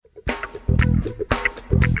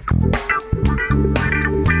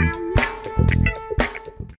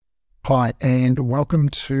Hi, and welcome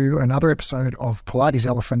to another episode of Pilates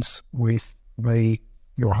Elephants with me,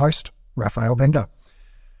 your host, Raphael Bender.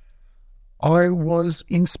 I was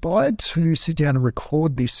inspired to sit down and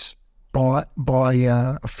record this by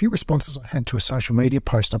a few responses I had to a social media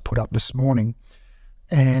post I put up this morning.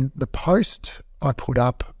 And the post I put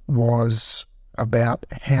up was about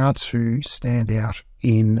how to stand out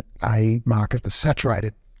in a market that's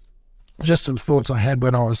saturated. Just some thoughts I had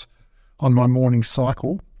when I was on my morning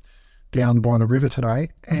cycle down by the river today,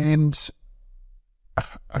 and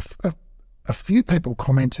a few people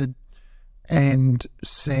commented and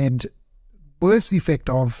said words to the effect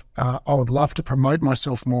of, I would love to promote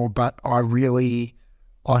myself more, but I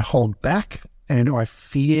hold back and I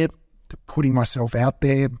fear putting myself out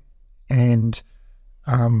there, and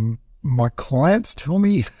my clients tell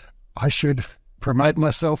me I should promote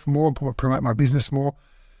myself more, promote my business more,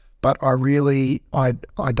 but I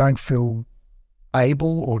don't feel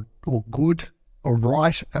able or good or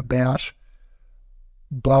right about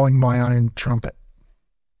blowing my own trumpet.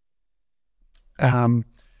 And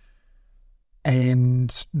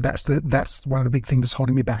that's one of the big things that's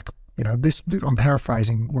holding me back. You know, I'm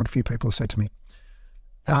paraphrasing what a few people have said to me.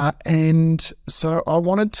 And so I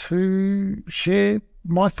wanted to share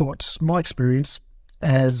my thoughts, my experience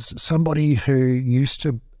as somebody who used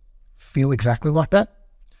to feel exactly like that.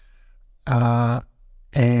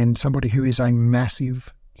 And somebody who is a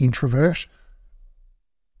massive introvert,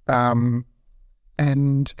 and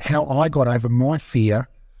how I got over my fear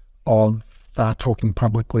of talking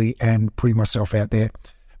publicly and putting myself out there,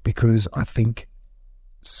 because I think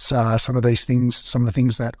some of the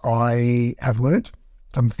things that I have learned,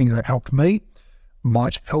 some of the things that helped me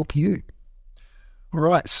might help you. All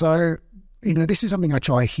right, so, this is something which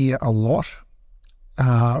I hear a lot,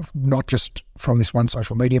 not just from this one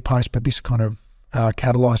social media post, but this kind of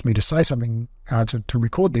catalysed me to say something, to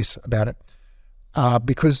record this about it,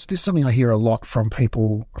 because this is something I hear a lot from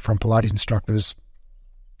people, from Pilates instructors,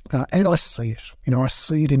 and I see it. I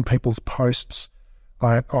see it in people's posts.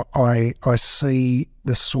 I see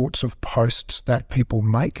the sorts of posts that people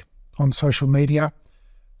make on social media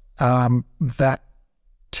that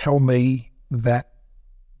tell me that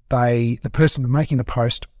the person making the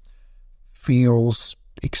post feels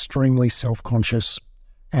extremely self-conscious,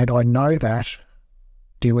 and I know that,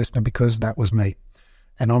 dear listener, because that was me,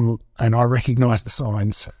 and I recognise the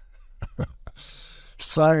signs.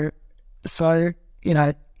 So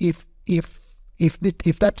if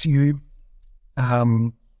that's you,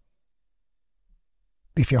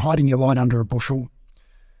 if you're hiding your light under a bushel,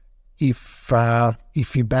 if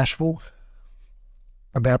you're bashful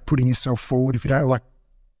about putting yourself forward, if you don't like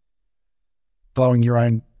blowing your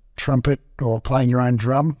own trumpet or playing your own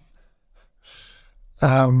drum,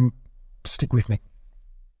 stick with me.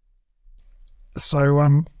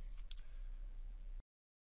 So,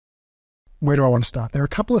 where do I want to start? There are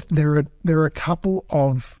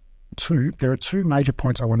two major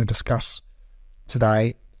points I want to discuss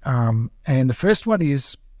today, and the first one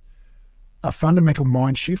is a fundamental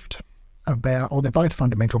mind shift they're both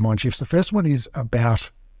fundamental mind shifts. The first one is about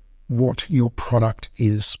what your product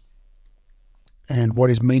is and what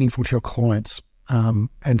is meaningful to your clients,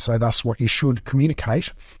 and so thus what you should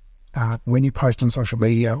communicate when you post on social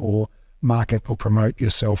media or market or promote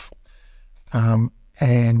yourself,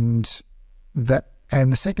 and the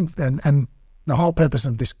whole purpose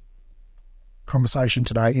of this conversation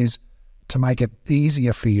today is to make it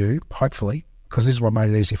easier for you, hopefully, because this is what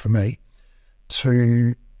made it easier for me,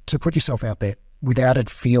 to put yourself out there without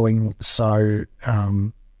feeling so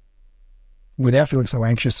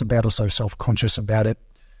anxious about, or so self-conscious about it,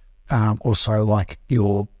 or so like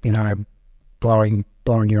you're blowing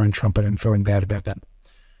your own trumpet and feeling bad about that.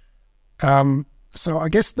 So I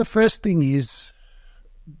guess the first big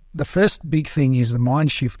thing is the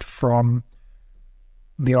mind shift from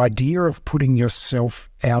the idea of putting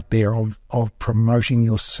yourself out there, of promoting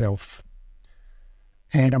yourself.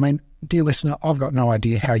 And I mean, dear listener, I've got no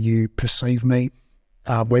idea how you perceive me,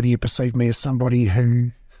 whether you perceive me as somebody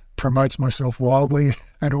who promotes myself wildly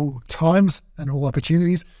at all times and all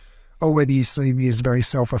opportunities, or whether you see me as very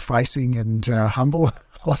self-effacing and humble,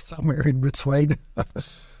 or somewhere in between.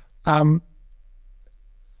 And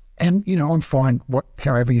I'm fine,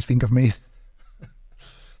 however you think of me.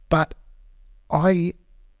 But I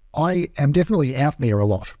am definitely out there a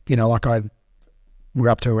lot. We're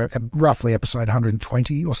up to roughly episode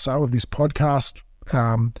 120 or so of this podcast.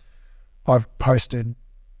 I've posted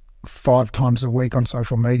 5 times a week on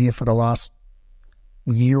social media for the last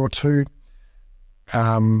year or two.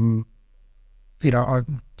 I'm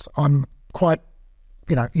quite,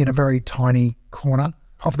 in a very tiny corner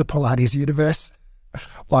of the Pilates universe.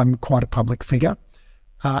 I'm quite a public figure,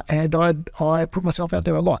 and I put myself out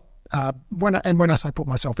there a lot. When I say put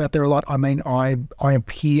myself out there a lot, I mean I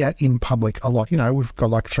appear in public a lot. You know, we've got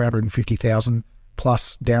like 350,000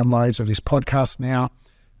 plus downloads of this podcast now.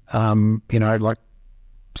 You know, like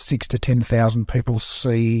 6 to 10,000 people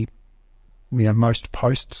see, you know, most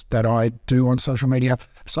posts that I do on social media.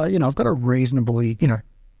 So, you know, I've got a reasonably, you know,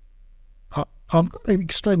 I'm an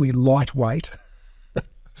extremely lightweight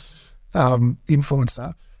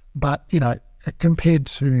influencer, but, you know, compared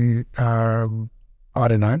to, I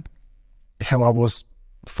don't know, how I was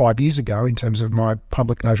 5 years ago in terms of my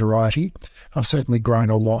public notoriety, I've certainly grown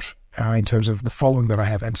a lot in terms of the following that I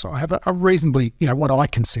have. And so I have a reasonably, you know, what I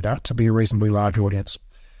consider to be a reasonably large audience.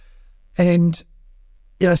 And,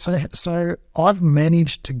 you know, so I've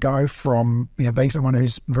managed to go from, you know, being someone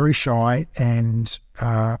who's very shy and,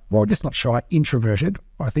 well, just not shy, introverted,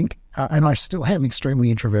 I think. And I still am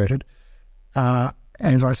extremely introverted.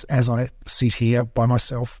 As I sit here by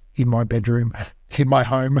myself in my bedroom, in my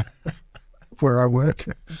home, where I work.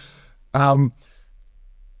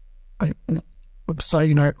 So,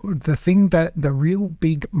 you know, the real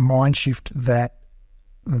big mind shift that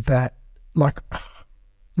like,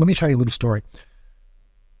 let me tell you a little story.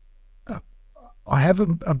 I have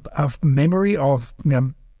a memory of, you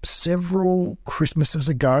know, several Christmases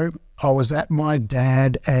ago, I was at my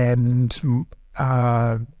dad and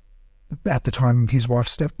at the time his wife,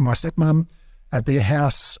 my stepmom, at their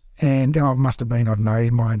house, and I must have been, I don't know,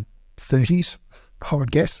 in my 30s, I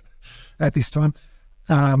would guess, at this time.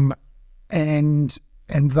 And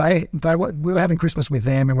we were having Christmas with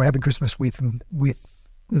them, and we're having Christmas with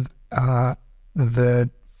the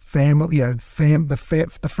family, you know,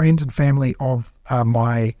 the friends and family of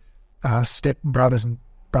my step brothers and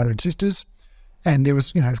brother and sisters. And there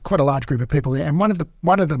was, you know, quite a large group of people there. And one of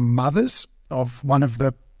the mothers of one of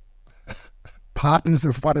the partners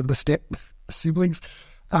of one of the step siblings,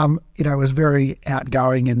 you know, was very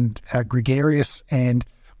outgoing and gregarious and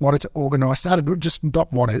wanted to organise,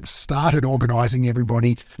 started organising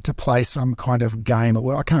everybody to play some kind of game.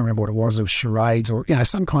 Well, I can't remember what it was. It was charades or, you know,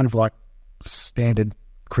 some kind of like standard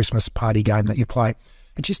Christmas party game that you play.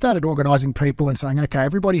 And she started organising people and saying, okay,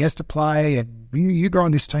 everybody has to play, and you go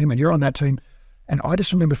on this team and you're on that team. And I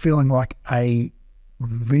just remember feeling like a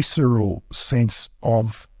visceral sense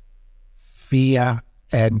of fear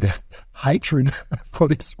and hatred for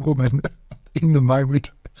this woman in the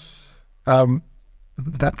moment.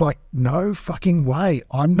 That, like, no fucking way.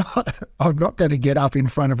 I'm not going to get up in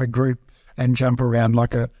front of a group and jump around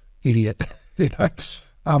like a idiot. You know,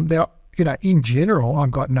 now, you know, in general,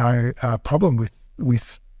 I've got no problem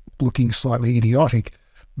with looking slightly idiotic,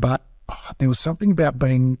 but there was something about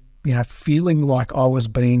being, you know, feeling like I was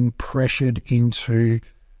being pressured into,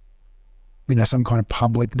 you know, some kind of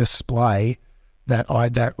public display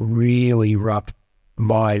that really rubbed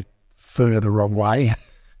my fur the wrong way.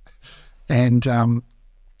 And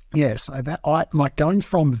yeah, so that I like going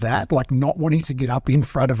from that, like not wanting to get up in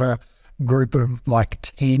front of a group of like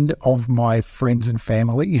 10 of my friends and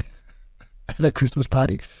family at a Christmas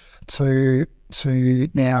party to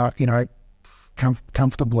now, you know,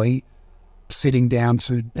 comfortably sitting down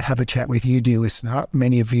to have a chat with you, dear listener,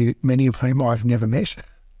 many of whom I've never met,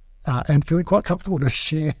 and feeling quite comfortable to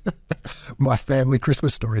share my family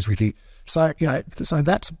Christmas stories with you. So, you know, so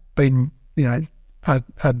that's been, you know, a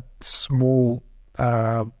small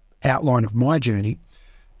outline of my journey.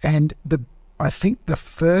 And I think the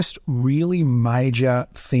first really major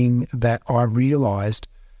thing that I realised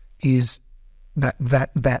is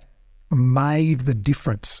that made the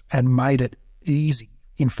difference and made it easy.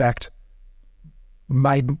 In fact,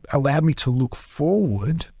 allowed me to look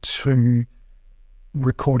forward to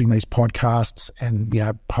recording these podcasts and, you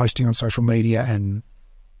know, posting on social media and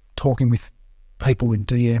talking with people in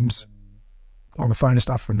DMs on the phone and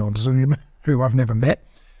stuff and on Zoom who I've never met,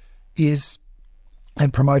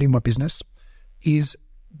 and promoting my business, is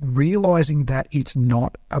realising that it's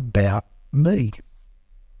not about me.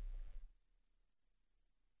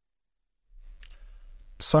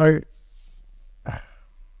 So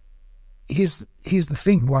here's the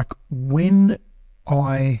thing, like when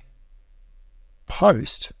I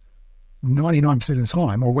post 99% of the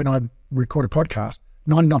time, or when I record a podcast,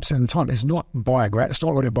 99% of the time, it's not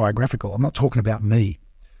autobiographical. I'm not talking about me.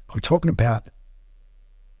 I'm talking about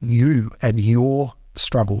you and your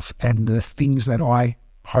struggles and the things that I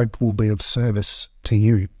hope will be of service to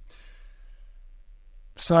you.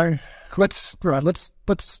 So let's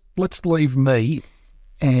leave me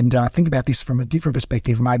and think about this from a different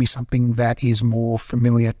perspective, maybe something that is more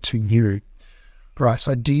familiar to you. Right,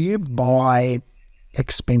 so do you buy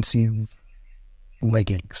expensive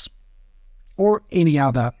leggings? or any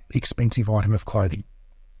other expensive item of clothing.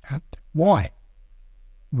 Why?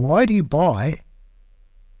 Why do you buy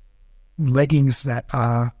leggings that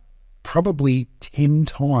are probably 10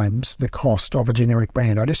 times the cost of a generic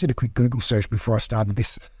brand? I just did a quick Google search before I started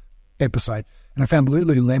this episode, and I found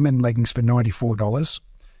Lululemon leggings for $94,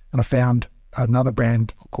 and I found another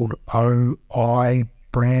brand called IO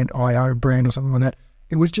brand or something like that.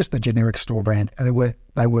 It was just the generic store brand, and they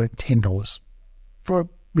were $10 for,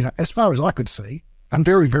 as far as I could see, a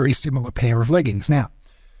very, very similar pair of leggings. Now,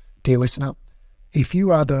 dear listener, if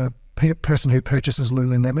you are the person who purchases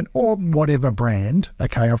Lululemon or whatever brand,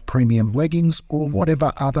 of premium leggings or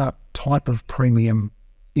whatever other type of premium,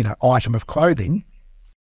 item of clothing,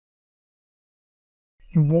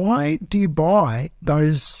 why do you buy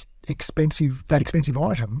that expensive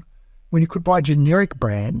item when you could buy a generic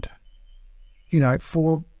brand,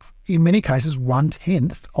 for, in many cases,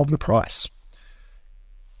 1/10 of the price?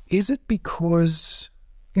 Is it because,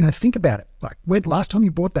 think about it, like when last time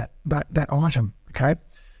you bought that item, okay?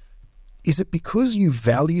 Is it because you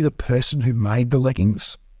value the person who made the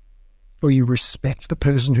leggings, or you respect the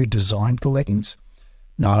person who designed the leggings?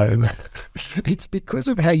 No, it's because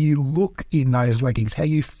of how you look in those leggings, how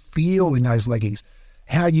you feel in those leggings,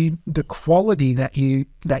 the quality that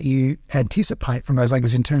you anticipate from those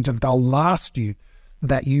leggings in terms of they'll last you,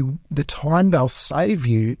 the time they'll save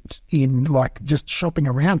you in like just shopping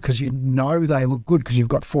around because they look good because you've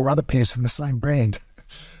got 4 other pairs from the same brand.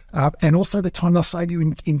 And also the time they'll save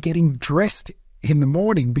you in getting dressed in the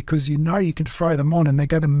morning because you can throw them on and they're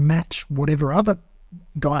going to match whatever other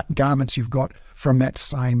garments you've got from that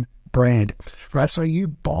same brand, right? So you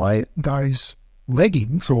buy those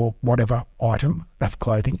leggings or whatever item of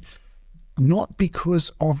clothing not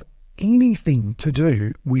because of anything to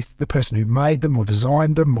do with the person who made them or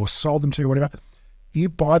designed them or sold them to you, whatever. You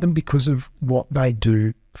buy them because of what they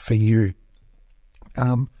do for you.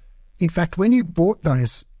 In fact, when you bought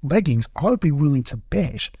those leggings, I would be willing to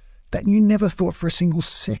bet that you never thought for a single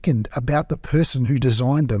second about the person who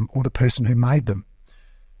designed them or the person who made them.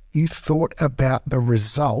 You thought about the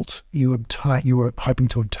result you were hoping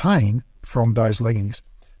to obtain from those leggings.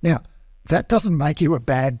 Now, that doesn't make you a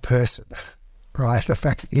bad person, right? The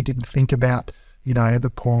fact that you didn't think about,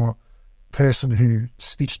 the poor person who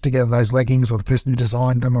stitched together those leggings or the person who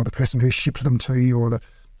designed them or the person who shipped them to you or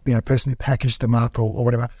the person who packaged them up or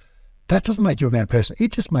whatever. That doesn't make you a bad person.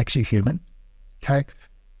 It just makes you human, okay?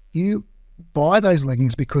 You buy those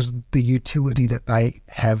leggings because of the utility that they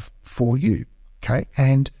have for you, okay?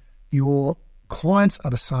 And your clients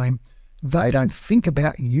are the same. They don't think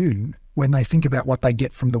about you when they think about what they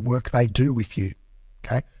get from the work they do with you,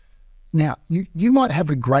 okay? Now, you might have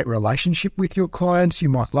a great relationship with your clients. You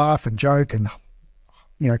might laugh and joke and,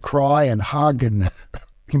 cry and hug, and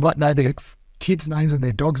you might know their kids' names and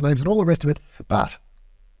their dogs' names and all the rest of it. But,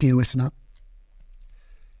 dear listener,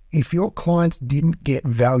 if your clients didn't get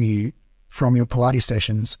value from your Pilates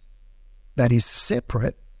sessions that is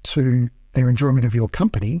separate to their enjoyment of your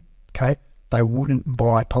company, okay, they wouldn't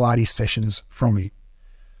buy Pilates sessions from you.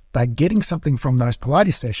 They're getting something from those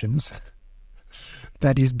Pilates sessions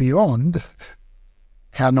that is beyond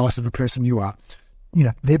how nice of a person you are.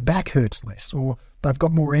 Their back hurts less, or they've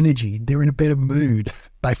got more energy, they're in a better mood,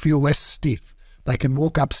 they feel less stiff, they can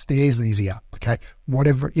walk upstairs easier, okay?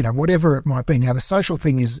 Whatever it might be. Now, the social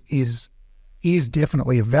thing is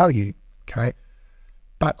definitely of value, okay?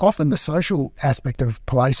 But often the social aspect of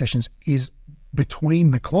Pilates sessions is between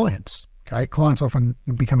the clients, okay? Clients often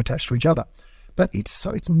become attached to each other. But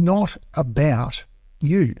it's not about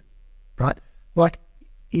you, right? Like,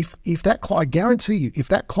 if that client, I guarantee you, if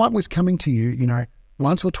that client was coming to you,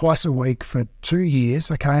 once or twice a week for 2 years,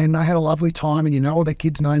 okay, and they had a lovely time and all their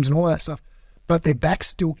kids' names and all that stuff, but their back's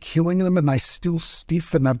still killing them and they're still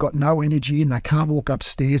stiff and they've got no energy and they can't walk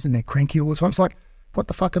upstairs and they're cranky all the time. It's like, what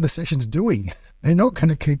the fuck are the sessions doing? They're not going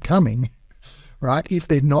to keep coming, right, if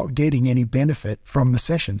they're not getting any benefit from the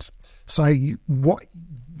sessions. So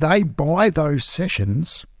they buy those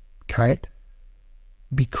sessions, okay,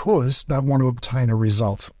 because they want to obtain a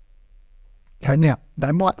result. Okay, now,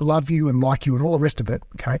 they might love you and like you and all the rest of it,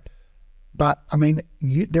 okay, but,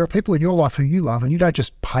 there are people in your life who you love and you don't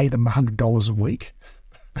just pay them $100 a week,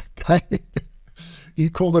 okay? You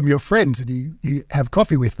call them your friends and you have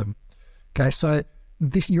coffee with them, okay? So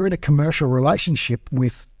you're in a commercial relationship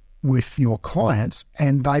with your clients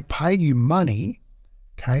and they pay you money,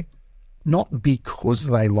 okay, not because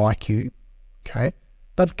they like you, okay?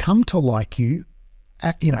 They've come to like you,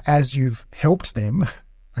 as you've helped them,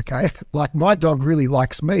 okay? Like my dog really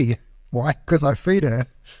likes me. Why? Because I feed her.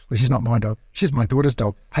 Well, she's not my dog. She's my daughter's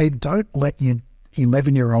dog. Hey, don't let your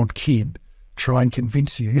 11-year-old kid try and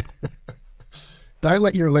convince you Don't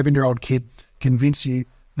let your 11-year-old kid convince you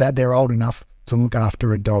that they're old enough to look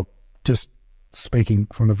after a dog. Just speaking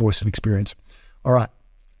from the voice of experience. All right.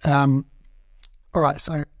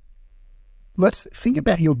 So let's think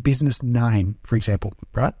about your business name, for example,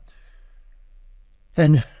 right?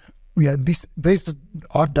 And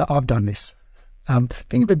I've done this.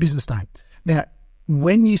 Think of a business name. Now,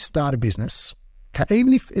 when you start a business, okay,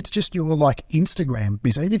 even if it's just your like Instagram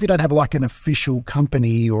business, even if you don't have like an official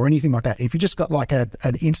company or anything like that, if you just got like an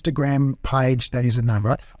Instagram page that is a name,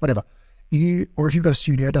 right? Whatever. Or if you've got a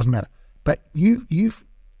studio, it doesn't matter. But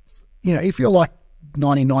if you're like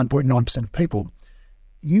 99.9% of people,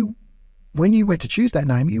 when you went to choose that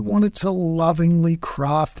name, you wanted to lovingly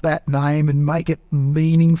craft that name and make it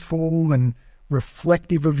meaningful and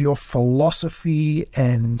reflective of your philosophy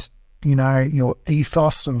and, your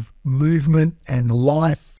ethos of movement and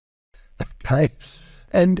life. Okay.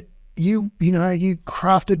 And you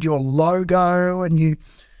crafted your logo and you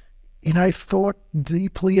thought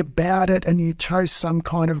deeply about it, and you chose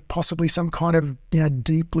possibly some kind of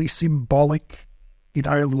deeply symbolic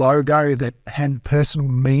logo that had personal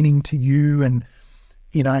meaning to you and,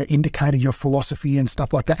 indicated your philosophy and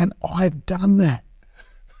stuff like that. And I've done that.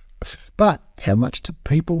 But how much do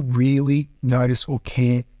people really notice or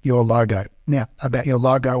care about your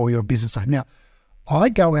logo or your business name? Now, I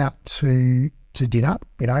go out to dinner,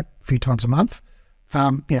 a few times a month.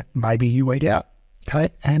 Maybe you eat out. Okay.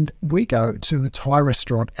 And we go to the Thai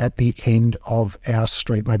restaurant at the end of our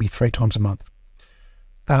street, maybe 3 times a month.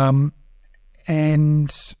 And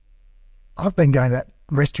I've been going to that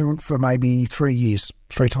restaurant for maybe 3 years,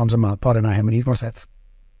 3 times a month. I don't know how many. What's that?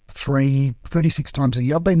 36 times a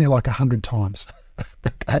year. I've been there like 100 times.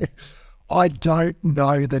 Okay. I don't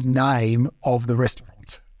know the name of the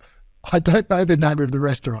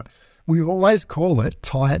restaurant. We always call it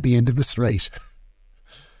Thai at the end of the street.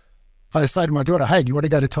 I say to my daughter, hey, do you want to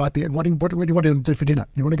go to Thai at the end? What do you want to do for dinner?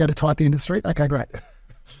 You want to go to Thai at the end of the street? Okay, great.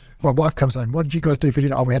 My wife comes home, what did you guys do for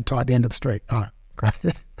dinner? Oh, we had Thai at the end of the street. Oh, great.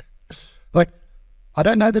 I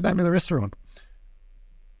don't know the name of the restaurant.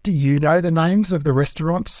 Do you know the names of the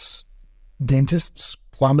restaurants, dentists,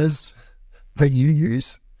 plumbers that you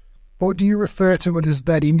use? Or do you refer to it as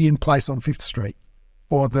that Indian place on 5th Street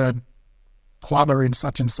or the plumber in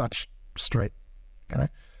such and such street? Okay.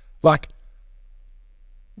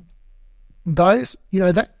 Those,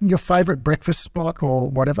 that your favorite breakfast spot or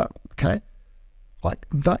whatever, okay? Like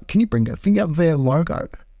that, can you think of their logo?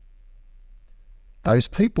 Those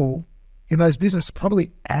people in those businesses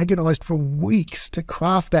probably agonized for weeks to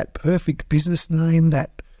craft that perfect business name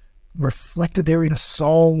that reflected their inner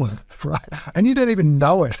soul, right? And you don't even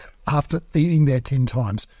know it after eating there 10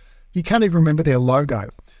 times. You can't even remember their logo.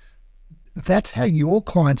 That's how your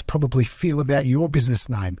clients probably feel about your business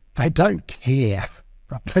name. They don't care.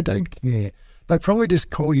 Right? They don't care. They probably just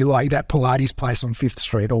call you like that Pilates place on 5th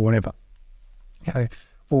Street or whatever. Okay.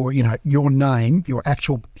 Or, your name, your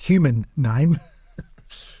actual human name,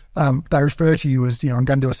 they refer to you as, I'm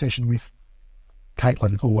going to do a session with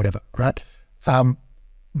Caitlin or whatever, right?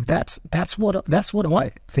 That's what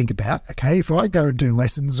I think about. Okay. If I go and do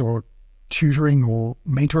lessons or tutoring or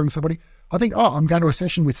mentoring somebody, I think, I'm going to a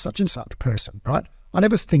session with such and such person, right? I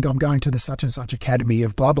never think I'm going to the such and such academy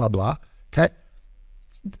of blah, blah, blah. Okay.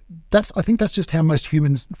 I think that's just how most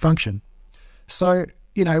humans function. So,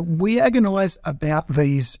 we agonize about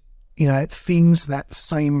these, things that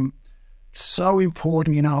seem so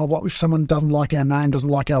important. What if someone doesn't like our name, doesn't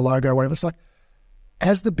like our logo, whatever? It's like,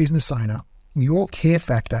 as the business owner, your care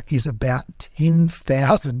factor is about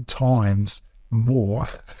 10,000 times more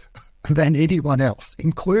than anyone else,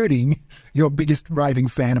 including your biggest raving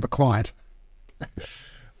fan of a client.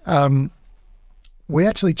 We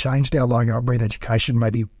actually changed our logo at Breathe Education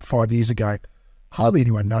maybe 5 years ago. Hardly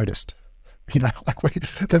anyone noticed.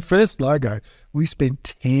 The first logo, we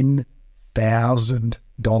spent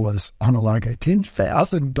 $10,000 on a logo.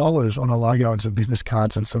 $10,000 on a logo and some business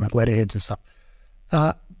cards and some letterheads and stuff.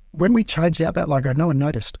 When we changed out that logo, no one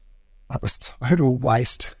noticed. That was total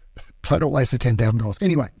waste of $10,000.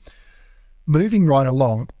 Anyway, moving right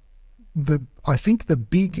along, I think the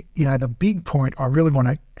big point I really want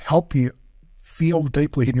to help you feel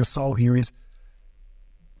deeply in your soul here is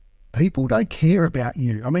people don't care about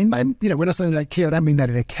you. I mean, when I say they don't care, I don't mean that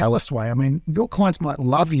in a callous way. I mean, your clients might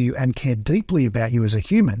love you and care deeply about you as a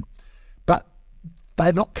human, but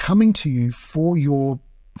they're not coming to you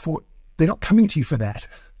they're not coming to you for that.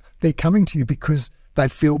 They're coming to you because they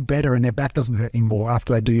feel better and their back doesn't hurt anymore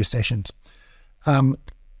after they do your sessions. All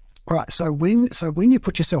right. So when you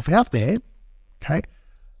put yourself out there, okay,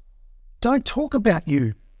 don't talk about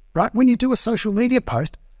you, right? When you do a social media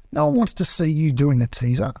post, no one wants to see you doing the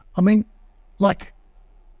teaser. I mean, like,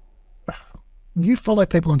 you follow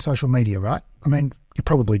people on social media, right? I mean, you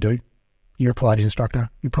probably do. You're a Pilates instructor.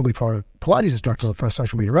 You probably follow Pilates instructors on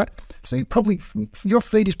social media, right? So your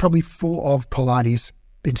feed is probably full of Pilates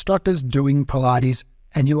instructors doing Pilates,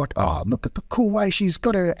 and you're like, oh, look at the cool way she's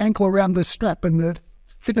got her ankle around the strap and the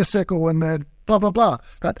fitness circle and the blah, blah, blah.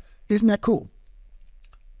 Right? Isn't that cool?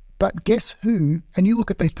 But guess who? And you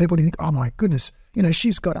look at these people and you think, oh my goodness,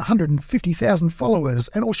 she's got 150,000 followers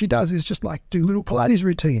and all she does is just like do little Pilates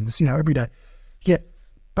routines, every day. Yeah.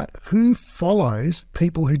 But who follows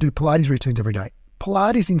people who do Pilates routines every day?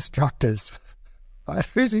 Pilates instructors.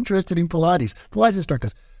 Who's interested in Pilates? Pilates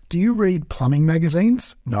instructors. Do you read plumbing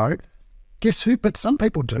magazines? No. Guess who? But some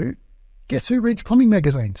people do. Guess who reads plumbing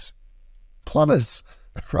magazines? Plumbers,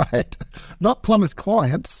 right? Not plumbers'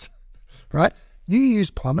 clients, right? You use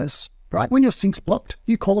plumbers, right? When your sink's blocked,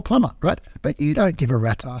 you call a plumber, right? But you don't give a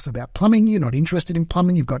rat's ass about plumbing. You're not interested in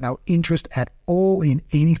plumbing. You've got no interest at all in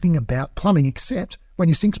anything about plumbing except when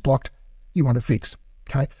your sink's blocked, you want it fixed,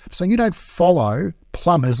 okay? So you don't follow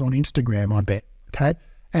plumbers on Instagram, I bet, okay?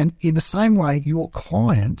 And in the same way, your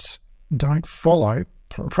clients don't follow,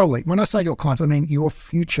 probably, when I say your clients, I mean your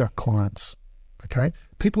future clients, okay?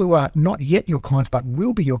 People who are not yet your clients but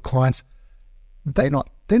will be your clients, they're not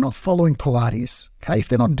following Pilates, okay? If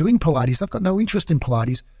they're not doing Pilates, they've got no interest in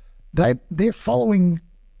Pilates. They're following,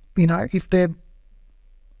 if they're,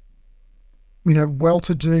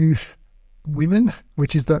 well-to-do women,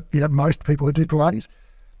 which is most people who do Pilates,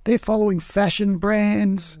 they're following fashion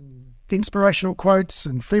brands, inspirational quotes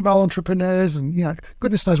and female entrepreneurs and,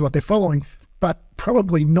 goodness knows what they're following, but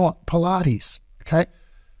probably not Pilates, okay?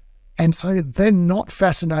 And so they're not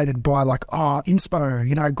fascinated by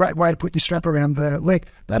inspo, great way to put your strap around the leg.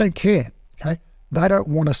 They don't care, okay? They don't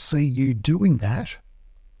want to see you doing that.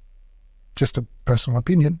 Just a personal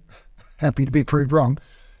opinion. Happy to be proved wrong.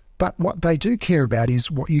 But what they do care about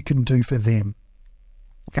is what you can do for them,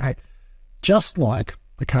 okay? Just like,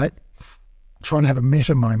 okay, trying to have a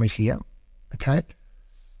meta moment here, okay?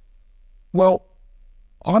 Well,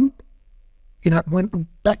 when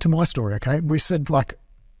back to my story, okay? We said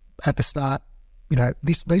at the start,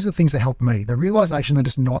 these are things that help me. The realization that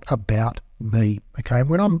it's not about me, okay?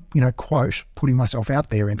 When I'm, quote, putting myself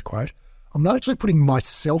out there, end quote, I'm not actually putting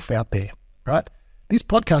myself out there, right? This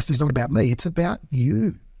podcast is not about me. It's about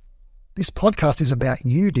you. This podcast is about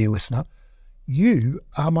you, dear listener. You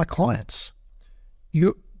are my clients.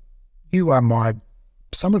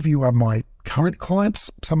 Some of you are my current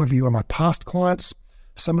clients. Some of you are my past clients.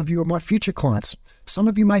 Some of you are my future clients. Some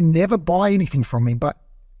of you may never buy anything from me, but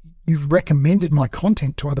you've recommended my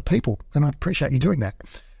content to other people, and I appreciate you doing that.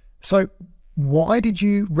 So why did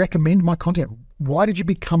you recommend my content? Why did you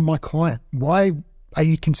become my client? Why are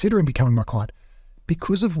you considering becoming my client?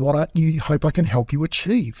 Because of what you hope I can help you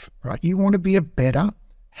achieve, right? You want to be a better,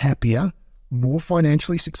 happier, more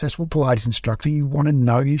financially successful Pilates instructor. You want to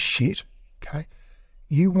know your shit, okay?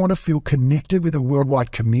 You want to feel connected with a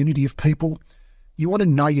worldwide community of people. You want to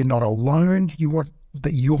know you're not alone. You want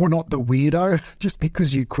that you're not the weirdo just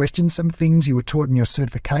because you question some things you were taught in your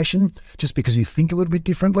certification, just because you think a little bit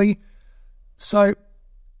differently. So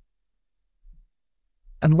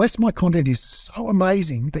unless my content is so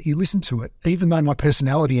amazing that you listen to it, even though my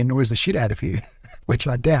personality annoys the shit out of you, which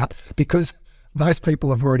I doubt, because those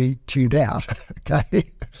people have already tuned out, okay?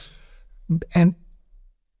 And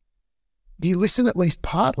you listen at least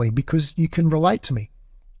partly because you can relate to me,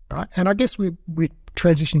 right? And I guess we're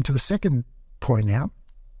transitioning to the second point now,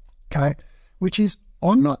 okay, which is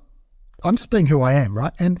I'm just being who I am,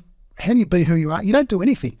 right? And how do you be who you are? You don't do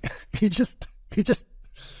anything. You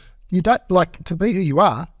don't, to be who you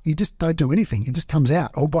are, you just don't do anything. It just comes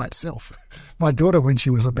out all by itself. My daughter, when she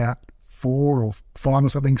was about 4 or 5 or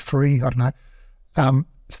something, 3, I don't know.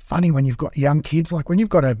 It's funny when you've got young kids, when you've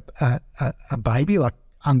got a baby,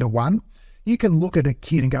 under 1, you can look at a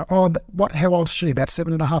kid and go, oh, how old is she? About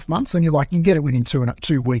 7.5 months? And you're you can get it within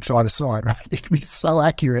 2 weeks either side, right? You can be so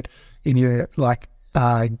accurate in your,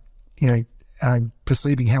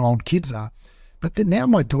 perceiving how old kids are. But then now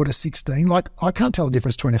my daughter's 16, I can't tell the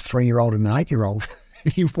difference between a 3-year-old and an 8-year-old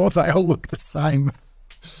anymore. They all look the same.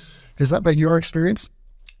 Has that been your experience?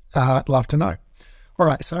 I'd love to know. All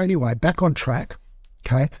right, so anyway, back on track,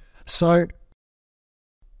 okay? So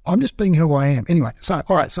I'm just being who I am. Anyway, so,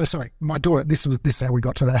 all right, so sorry. My daughter, this is how we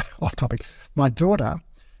got to that off topic. My daughter,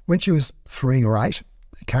 when she was 3 or 8,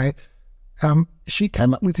 okay, she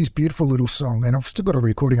came up with this beautiful little song, and I've still got a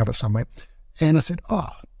recording of it somewhere. And I said, oh,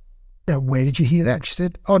 where did you hear that? She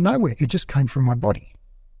said, oh, nowhere. It just came from my body.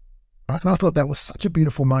 Right? And I thought that was such a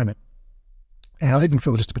beautiful moment. And I even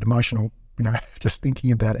feel just a bit emotional, just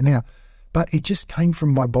thinking about it now. But it just came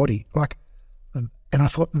from my body. And I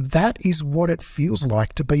thought, that is what it feels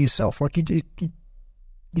like to be yourself. Like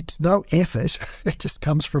it's no effort. It just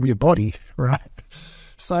comes from your body, right?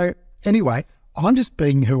 So anyway, I'm just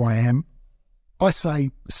being who I am. I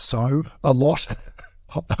say so a lot.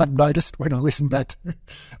 I've noticed when I listen back to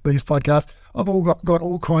these podcasts, I've all got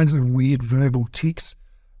all kinds of weird verbal tics.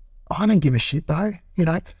 I don't give a shit though.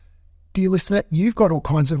 Dear listener, you've got all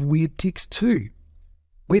kinds of weird tics too.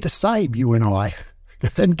 We're the same, you and I.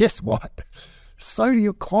 And guess what? So do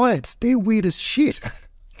your clients. They're weird as shit.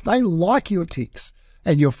 They like your tics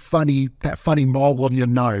and your that funny mole on your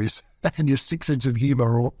nose and your sick sense of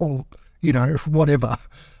humour or whatever,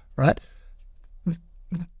 right?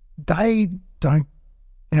 They don't,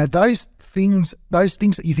 those things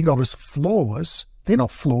that you think of as flaws, they're not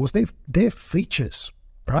flaws, they're features,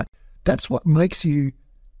 right? That's what makes you,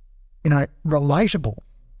 relatable,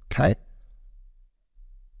 okay?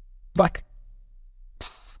 Like,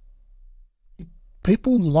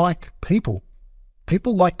 people like people.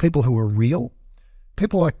 People like people who are real.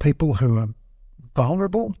 People like people who are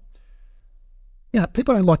vulnerable.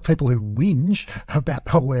 People don't like people who whinge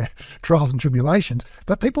about all their trials and tribulations,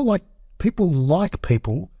 but people like people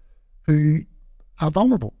who are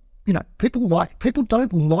vulnerable. People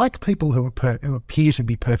don't like people who appear to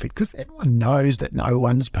be perfect, because everyone knows that no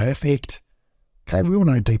one's perfect. Okay, we all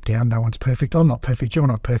know deep down no one's perfect. I'm not perfect. You're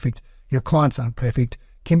not perfect. Your clients aren't perfect.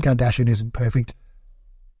 Kim Kardashian isn't perfect.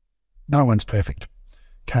 No one's perfect.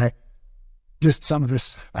 Okay, just some of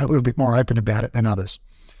us are a little bit more open about it than others.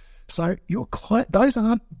 So your client, those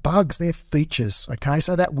aren't bugs, they're features. Okay,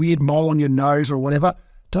 so that weird mole on your nose or whatever,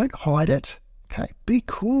 don't hide it. Okay, be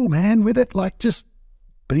cool, man, with it. Like, just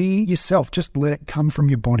be yourself. Just let it come from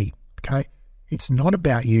your body. Okay, it's not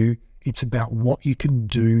about you. It's about what you can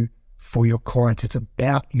do for your clients. It's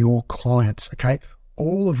about your clients. Okay,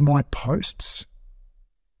 all of my posts,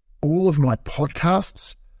 all of my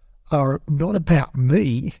podcasts are not about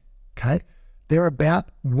me. Okay, they're about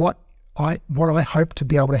what I hope to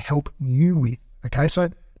be able to help you with. Okay, so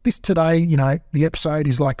this today, the episode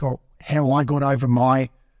is like how I got over my,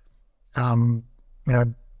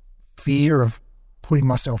 fear of putting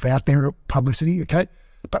myself out there at publicity. Okay,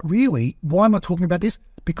 but really, why am I talking about this?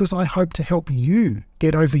 Because I hope to help you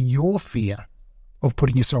get over your fear of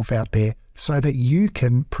putting yourself out there so that you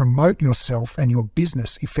can promote yourself and your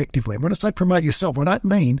business effectively. And when I say promote yourself, I don't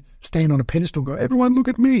mean stand on a pedestal and go, everyone look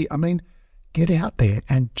at me. I mean, get out there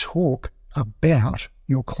and talk about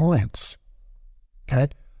your clients. Okay.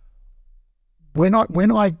 When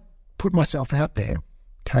I put myself out there,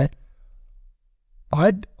 okay,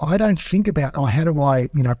 I don't think about, how do I,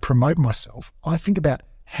 promote myself? I think about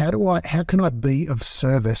how can I be of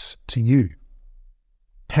service to you?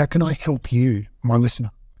 How can I help you, my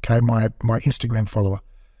listener? Okay, my Instagram follower,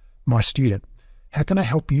 my student. How can I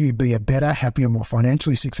help you be a better, happier, more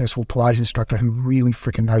financially successful Pilates instructor who really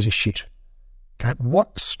freaking knows his shit? Okay,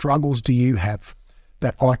 what struggles do you have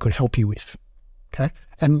that I could help you with? Okay,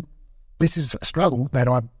 and this is a struggle that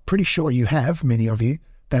I'm pretty sure you have, many of you,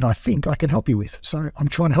 that I think I can help you with. So I'm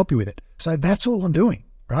trying to help you with it. So that's all I'm doing,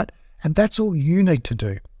 right? And that's all you need to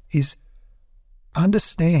do is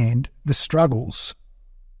understand the struggles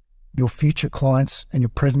your future clients and your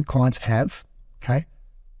present clients have, okay,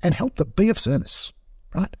 and help them, be of service,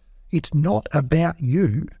 right? It's not about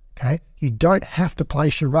you, okay? You don't have to play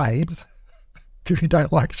charades if you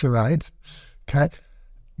don't like charades, okay?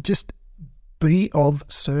 Just be of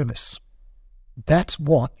service. That's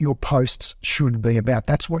what your posts should be about.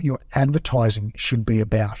 That's what your advertising should be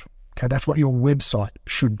about, okay? That's what your website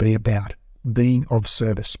should be about, being of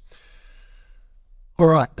service. All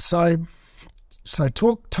right, so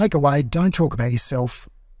take away, don't talk about yourself.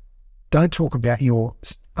 Don't talk about your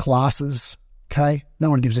classes, okay? No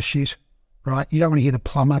one gives a shit, right? You don't want to hear the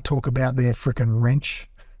plumber talk about their freaking wrench,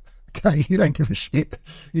 okay? You don't give a shit.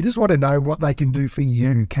 You just want to know what they can do for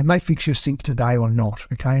you. Can they fix your sink today or not,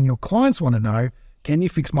 okay? And your clients want to know, can you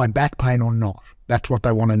fix my back pain or not? That's what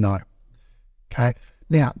they want to know, okay?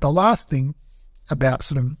 Now, the last thing about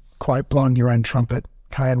sort of, quote, blowing your own trumpet,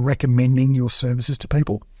 okay, and recommending your services to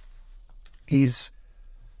people is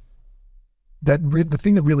that the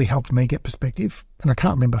thing that really helped me get perspective, and I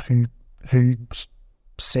can't remember who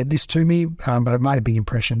said this to me, but it made a big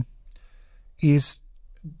impression, is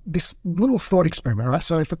this little thought experiment, right?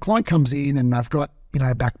 So if a client comes in and they've got,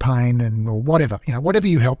 back pain or whatever, whatever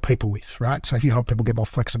you help people with, right? So if you help people get more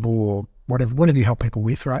flexible or whatever you help people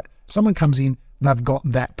with, right? Someone comes in, they've got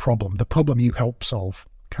that problem, the problem you help solve,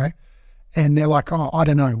 okay? And they're like, oh, I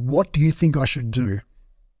don't know, what do you think I should do?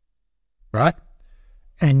 Right?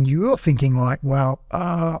 And you're thinking like, well,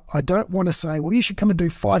 I don't want to say, well, you should come and do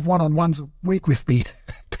 5 one-on-ones a week with me.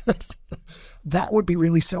 that would be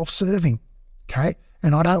really self-serving, okay?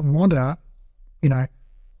 And I don't want to,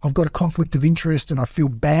 I've got a conflict of interest and I feel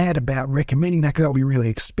bad about recommending that because that'll be really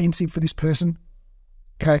expensive for this person,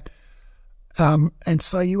 okay? And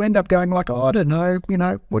so you end up going like, oh, I don't know,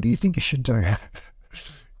 what do you think you should do?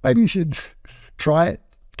 Maybe you should try it.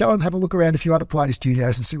 Go and have a look around a few other Pilates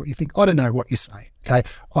studios and see what you think. I don't know what you say, okay?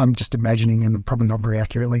 I'm just imagining and probably not very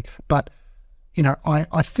accurately. But,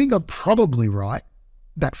 I think I'm probably right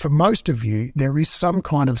that for most of you, there is some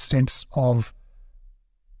kind of sense of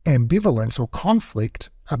ambivalence or conflict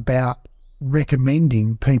about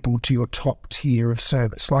recommending people to your top tier of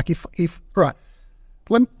service. Like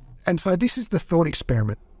and so this is the thought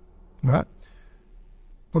experiment, right?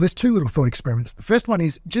 Well, there's two little thought experiments. The first one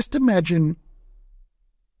is just imagine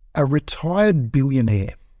a retired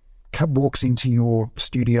billionaire walks into your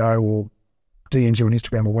studio or DMs you on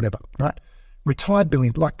Instagram or whatever, right? Retired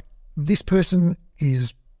billionaire, like this person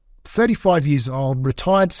is 35 years old,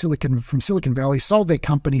 retired from Silicon Valley, sold their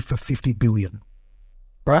company for $50 billion,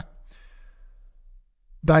 right?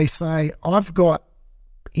 They say, I've got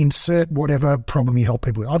insert whatever problem you help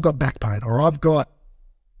people with. I've got back pain, or I've got,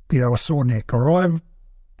 a sore neck, or I've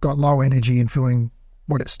got low energy and feeling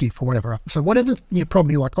stiff or whatever. So whatever your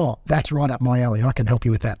problem, you're like, oh, that's right up my alley. I can help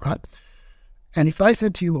you with that, right? And if they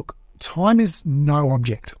said to you, look, time is no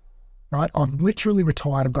object, right? I'm literally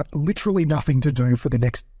retired. I've got literally nothing to do for the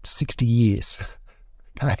next 60 years,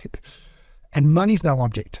 okay? And money's no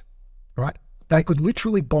object, right? They could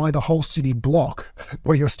literally buy the whole city block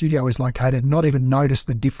where your studio is located and not even notice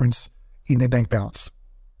the difference in their bank balance,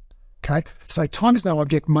 okay? So time is no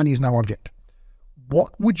object, money is no object.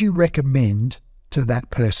 What would you recommend to that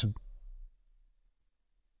person?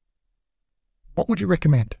 What would you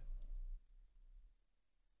recommend?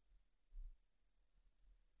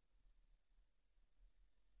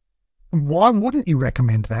 Why wouldn't you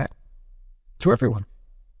recommend that to everyone?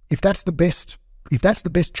 If that's the best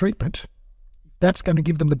treatment, that's going to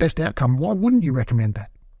give them the best outcome, why wouldn't you recommend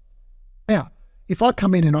that? Now, if I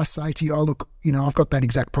come in and I say to you, oh, look, I've got that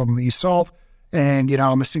exact problem that you solve, and,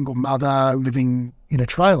 I'm a single mother living in a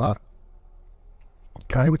trailer,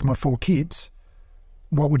 okay, with my 4 kids,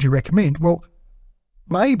 what would you recommend? Well,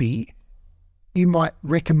 maybe you might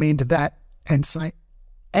recommend that and say,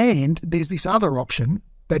 and there's this other option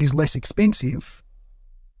that is less expensive,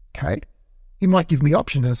 okay? You might give me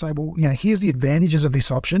options and say, well, here's the advantages of this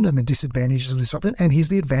option and the disadvantages of this option, and here's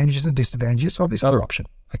the advantages and disadvantages of this other option,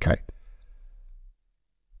 okay?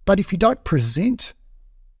 But if you don't present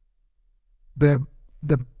the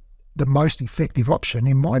most effective option,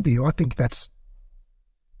 in my view, I think that's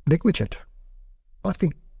negligent. I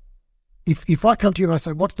think if I come to you and I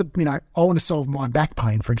say, I want to solve my back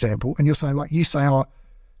pain, for example, and you say, oh,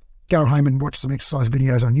 go home and watch some exercise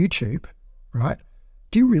videos on YouTube, right?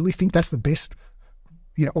 Do you really think that's the best,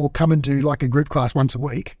 or come and do like a group class once a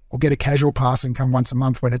week, or get a casual pass and come once a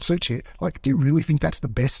month when it suits you? Like, do you really think that's the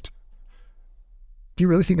best? Do you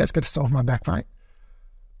really think that's going to solve my back pain?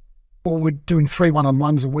 Or would doing 3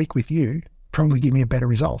 one-on-ones a week with you probably give me a better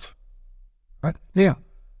result, right? Now,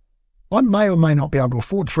 I may or may not be able to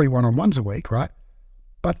afford 3 one-on-ones a week, right?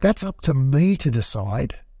 But that's up to me to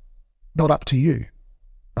decide, not up to you,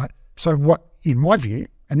 right? So what, in my view,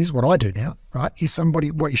 and this is what I do now, right, is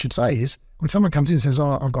what you should say is, when someone comes in and says,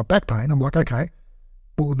 oh, I've got back pain, I'm like, okay,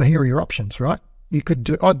 well, here are your options, right?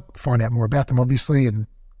 I'd find out more about them, obviously, and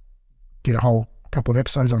get a whole couple of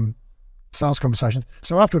episodes on sales conversations.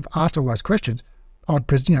 So after I've asked all those questions, I'd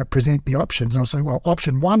present the options, and I'll say, well,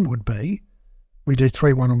 option 1 would be, we do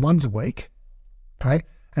 3 one-on-ones a week, okay?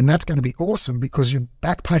 And that's going to be awesome because your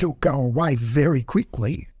back pain will go away very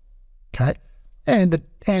quickly, okay? And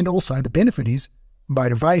also the benefit is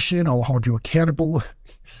motivation. I'll hold you accountable.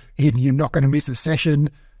 You're not going to miss a session.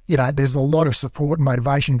 There's a lot of support,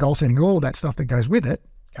 motivation, goal setting, all that stuff that goes with it,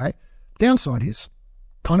 okay? Downside is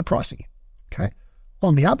kind of pricey, okay?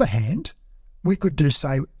 On the other hand, we could do,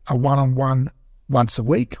 say, a one-on-one once a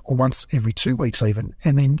week or once every 2 weeks even,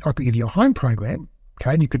 and then I could give you a home program,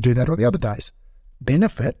 okay, and you could do that on the other days.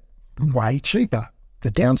 Benefit, way cheaper.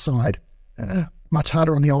 The downside, much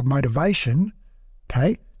harder on the old motivation,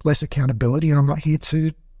 okay, less accountability, and I'm not here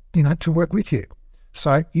to, to work with you.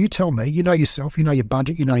 So you tell me, you know yourself, you know your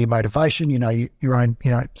budget, you know your motivation, you know your own,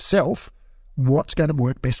 self, what's going to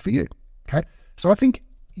work best for you, okay? So I think,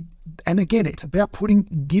 and again, it's about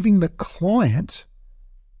giving the client,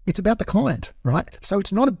 it's about the client, right? So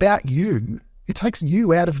it's not about you. It takes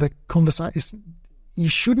you out of the conversation. You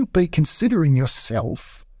shouldn't be considering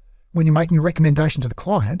yourself when you're making a recommendation to the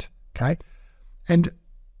client, okay? And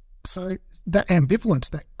so that ambivalence,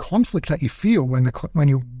 that conflict that you feel when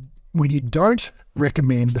when you don't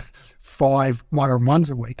recommend 5 one-on-ones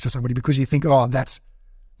a week to somebody because you think, oh, that's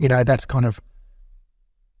kind of,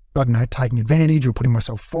 I don't know, taking advantage or putting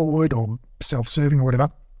myself forward or self-serving or whatever.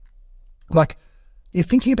 Like, you're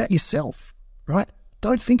thinking about yourself, right?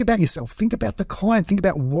 Don't think about yourself. Think about the client. Think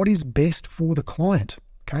about what is best for the client,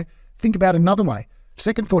 okay? Think about another way.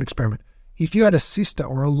 Second thought experiment. If you had a sister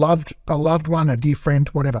or a loved one, a dear friend,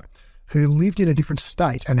 whatever, who lived in a different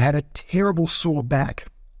state and had a terrible sore back,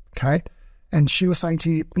 okay, and she was saying to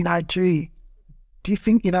you, gee, do you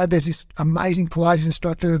think, there's this amazing Pilates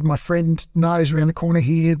instructor my friend knows around the corner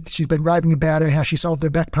here. She's been raving about her, how she solved her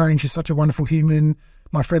back pain. She's such a wonderful human.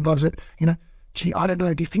 My friend loves it. Gee, I don't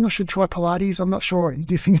know. Do you think I should try Pilates? I'm not sure.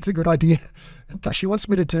 Do you think it's a good idea? But she wants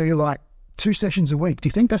me to do like 2 sessions a week. Do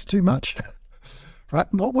you think that's too much? Right?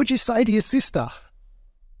 What would you say to your sister?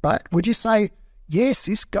 Right? Would you say, yeah,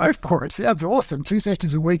 sis, go for it. Sounds awesome. 2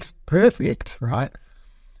 sessions a week's perfect, right?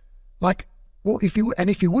 Like, well, if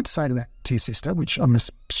you would say that to your sister, which I'm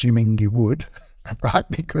assuming you would, right?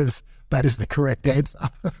 Because that is the correct answer.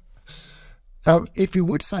 If you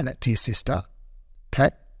would say that to your sister,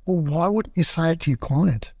 okay, well, why wouldn't you say it to your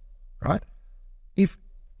client, right? If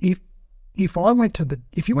you went to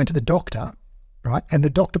the doctor, right, and the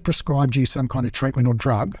doctor prescribed you some kind of treatment or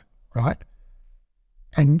drug, right,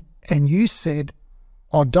 and you said,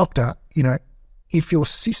 oh, doctor, if your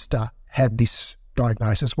sister had this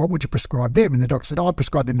diagnosis, what would you prescribe them? And the doctor said, oh, I'd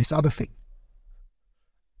prescribe them this other thing.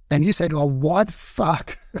 And you said, oh, why the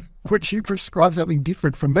fuck would you prescribe something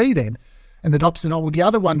different from me then? And the doctor said, oh, well, the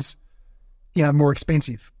other one's, more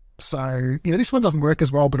expensive. So, this one doesn't work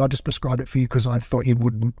as well, but I just prescribed it for you because I thought you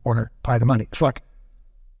wouldn't want to pay the money. It's like,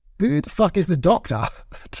 who the fuck is the doctor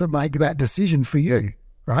to make that decision for you,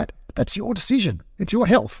 right? That's your decision. It's your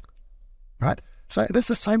health, right? So that's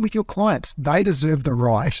the same with your clients. They deserve the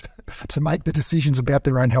right to make the decisions about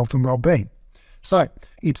their own health and well-being. So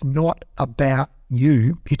it's not about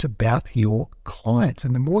you, it's about your clients.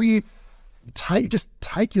 And the more you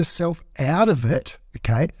take yourself out of it,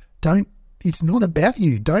 okay, it's not about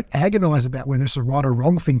you. Don't agonize about whether it's a right or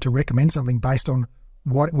wrong thing to recommend something based on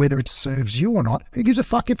whether it serves you or not. Who gives a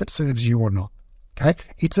fuck if it serves you or not? Okay?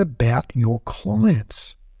 It's about your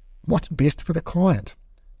clients. What's best for the client?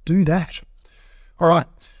 Do that. All right.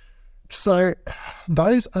 So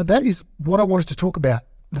that is what I wanted to talk about.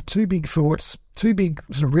 The 2 big thoughts, 2 big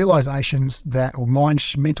sort of realizations or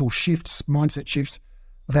mental shifts, mindset shifts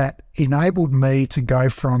that enabled me to go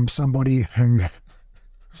from somebody who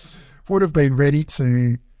would have been ready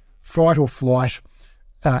to fight or flight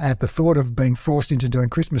at the thought of being forced into doing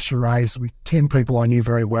Christmas charades with 10 people I knew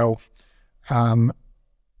very well,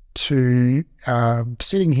 to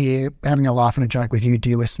sitting here having a laugh and a joke with you,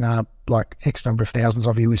 dear listener, like X number of thousands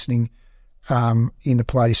of you listening in the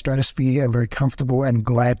Pilates stratosphere. I'm very comfortable and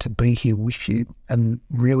glad to be here with you and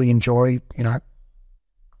really enjoy,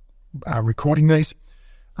 recording these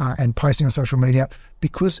and posting on social media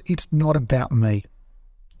because it's not about me.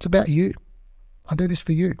 It's about you. I do this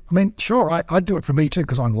for you. I mean, sure, I do it for me too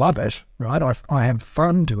because I love it, right? I have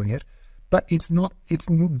fun doing it, but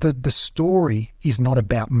the story is not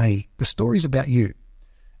about me. The story is about you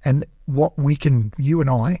and what you and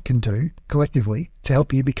I can do collectively to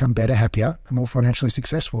help you become better, happier, and more financially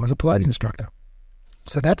successful as a Pilates instructor.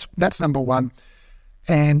 So that's number 1.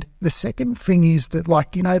 And the second thing is that,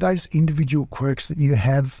 those individual quirks that you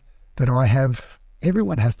have, that I have,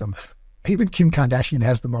 everyone has them. Even Kim Kardashian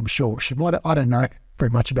has them, I'm sure. I don't know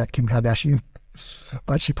very much about Kim Kardashian,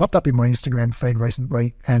 but she popped up in my Instagram feed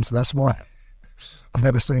recently, and so that's why I've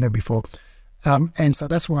never seen her before. And so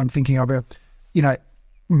that's why I'm thinking of her.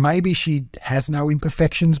 Maybe she has no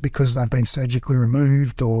imperfections because they've been surgically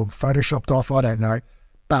removed or photoshopped off, I don't know.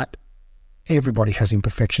 But everybody has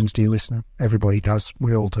imperfections, dear listener. Everybody does.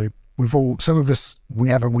 We all do. Some of us, we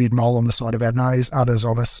have a weird mole on the side of our nose. Others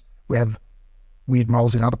of us, we have weird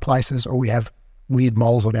moles in other places, or we have weird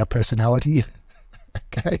moles on our personality.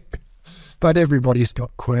 Okay. But everybody's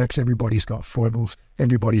got quirks. Everybody's got foibles.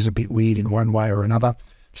 Everybody's a bit weird in one way or another.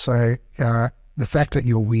 So the fact that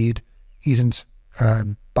you're weird isn't a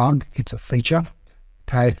bug, it's a feature.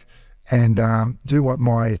 Okay. And do what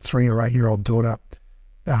my 3 or 8 year old daughter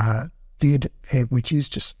did, which is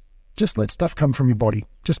just let stuff come from your body.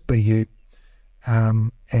 Just be you.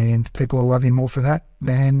 And people will love you more for that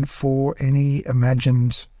than for any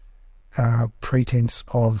imagined pretense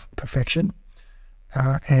of perfection.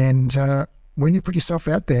 And when you put yourself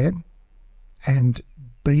out there and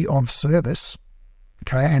be of service,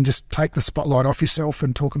 okay, and just take the spotlight off yourself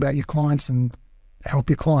and talk about your clients and help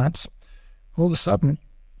your clients, all of a sudden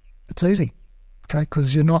it's easy, okay,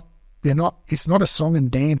 because it's not a song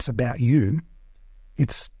and dance about you.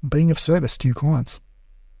 It's being of service to your clients.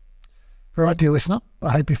 All right, dear listener,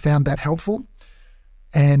 I hope you found that helpful,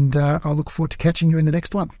 and I look forward to catching you in the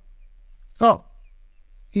next one. Oh,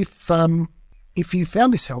 if you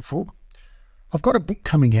found this helpful, I've got a book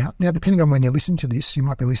coming out. Now, depending on when you listen to this, you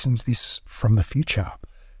might be listening to this from the future.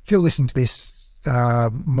 If you're listening to this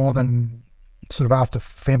more than sort of after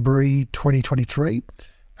February 2023,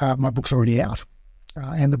 my book's already out.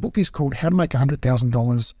 And the book is called How to Make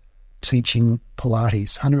 $100,000 Teaching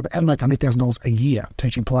Pilates. How to make $100,000 a year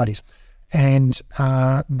teaching Pilates. And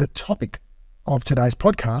the topic of today's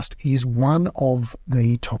podcast is one of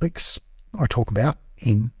the topics I talk about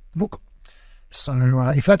in the book. So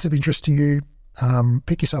if that's of interest to you,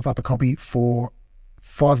 pick yourself up a copy for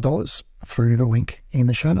 $5 through the link in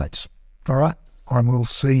the show notes. All right, I will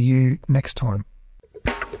see you next time.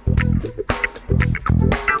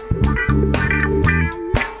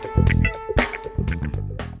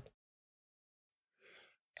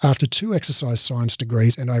 After 2 exercise science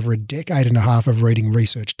degrees and over a decade and a half of reading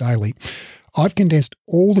research daily, I've condensed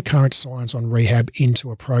all the current science on rehab into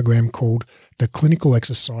a program called the Clinical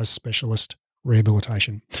Exercise Specialist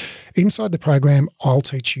Rehabilitation. Inside the program, I'll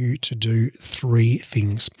teach you to do 3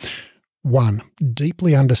 things. 1,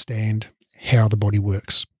 deeply understand how the body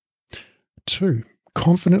works. 2,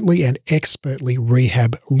 confidently and expertly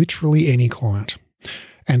rehab literally any client.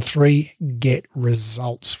 And 3, get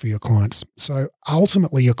results for your clients. So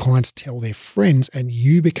ultimately your clients tell their friends and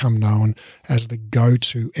you become known as the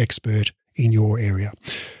go-to expert in your area.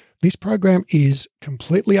 This program is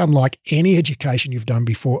completely unlike any education you've done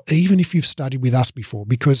before, even if you've studied with us before,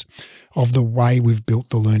 because of the way we've built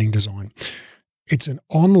the learning design. It's an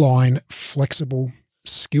online, flexible,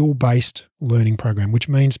 skill-based learning program, which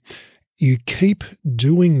means you keep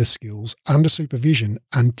doing the skills under supervision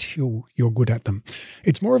until you're good at them.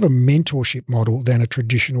 It's more of a mentorship model than a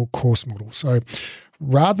traditional course model. So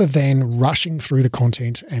rather than rushing through the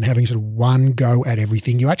content and having sort of one go at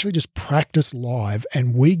everything, you actually just practice live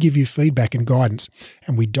and we give you feedback and guidance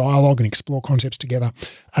and we dialogue and explore concepts together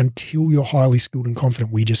until you're highly skilled and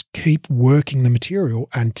confident. We just keep working the material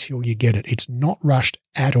until you get it. It's not rushed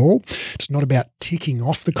at all. It's not about ticking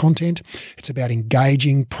off the content. It's about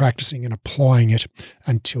engaging, practicing, and applying it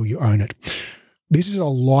until you own it. This is a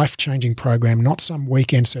life-changing program, not some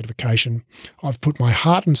weekend certification. I've put my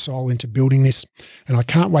heart and soul into building this, and I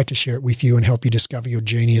can't wait to share it with you and help you discover your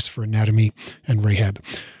genius for anatomy and rehab.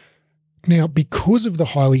 Now, because of the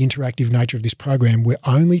highly interactive nature of this program, we're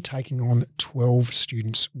only taking on 12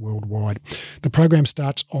 students worldwide. The program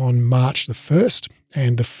starts on March the 1st,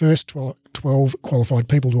 and the first 12 qualified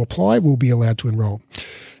people to apply will be allowed to enroll.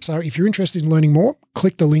 So if you're interested in learning more,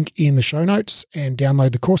 click the link in the show notes and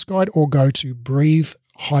download the course guide, or go to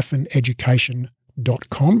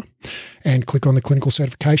breathe-education.com and click on the clinical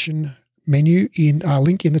certification menu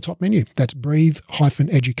link in the top menu. That's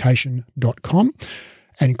breathe-education.com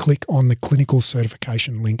and click on the clinical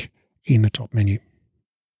certification link in the top menu.